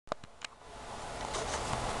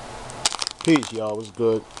Peace, y'all. What's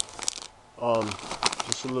good?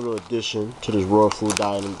 Just a little addition to this raw food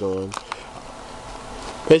diet I'm doing.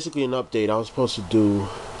 Basically, an update. I was supposed to do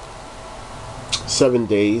 7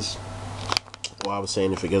 days. Well, I was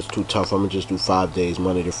saying if it gets too tough, I'm gonna just do 5 days,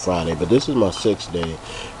 Monday to Friday. But this is my 6th day,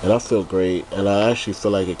 and I feel great. And I actually feel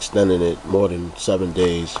like extending it more than 7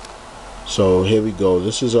 days. So here we go.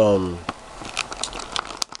 This is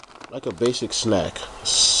like a basic snack,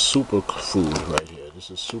 super food right here. This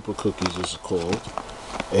is super cookies. This is called,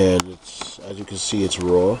 and it's, as you can see, it's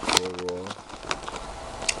raw.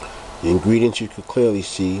 The ingredients you can clearly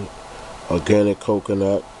see: organic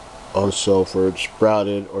coconut, unsulfured,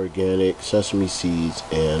 sprouted organic sesame seeds,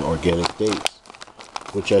 and organic dates.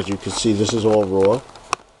 Which, as you can see, this is all raw.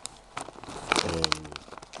 And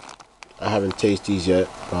I haven't tasted these yet,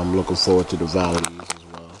 but I'm looking forward to devouring these as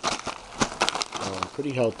well.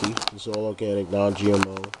 Pretty healthy. It's all organic,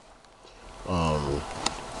 non-GMO.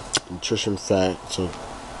 Nutrition facts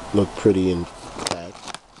look pretty and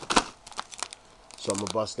packed. So I'm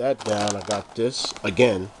gonna bust that down. I got this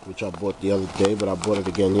again, which I bought the other day, but I bought it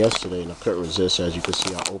again yesterday, and I couldn't resist. As you can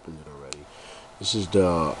see, I opened it already. This is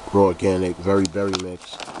the raw organic very berry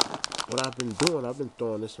mix. What I've been doing, I've been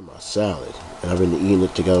throwing this in my salad, and I've been eating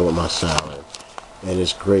it together with my salad, and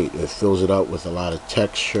it's great. It fills it up with a lot of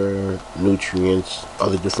texture, nutrients,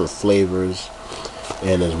 other different flavors,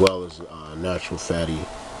 and as well as natural fatty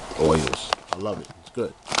oils. I love it. It's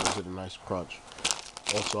good. Gives it a nice crunch.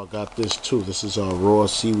 Also, I got this too. This is a raw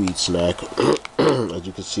seaweed snack. As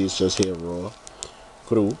you can see, it says here raw,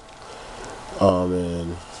 cru.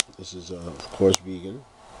 And this is of course vegan.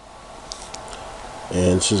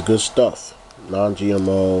 And this is good stuff.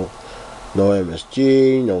 Non-GMO, no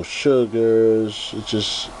MSG, no sugars. It's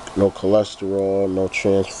just no cholesterol, no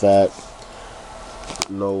trans fat,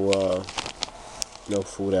 no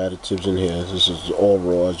food additives in here. This is all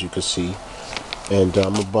raw, as you can see. And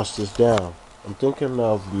I'm gonna bust this down. I'm thinking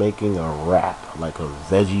of making a wrap, like a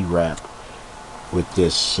veggie wrap, with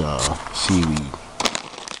this seaweed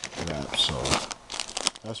wrap. So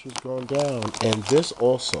that's what's going down. And this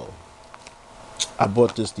also, I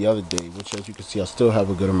bought this the other day, which, as you can see, I still have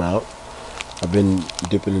a good amount. I've been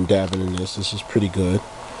dipping and dabbing in this. This is pretty good.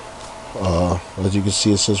 As you can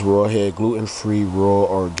see, it says raw here, gluten-free, raw,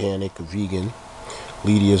 organic, vegan.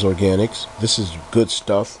 Lydia's Organics. This is good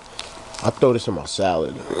stuff. I throw this in my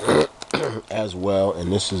salad as well,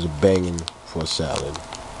 and this is banging for a salad.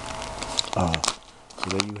 So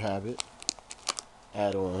there you have it.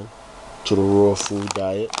 Add on to the raw food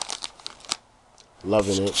diet.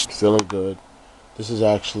 Loving it. Feeling good. This is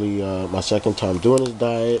actually my second time doing this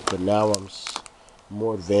diet, but now I'm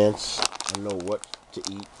more advanced. I know what to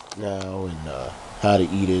eat now and how to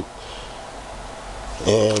eat it.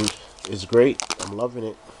 And it's great. I'm loving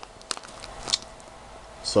it.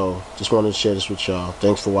 So, just wanted to share this with y'all.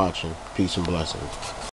 Thanks for watching. Peace and blessings.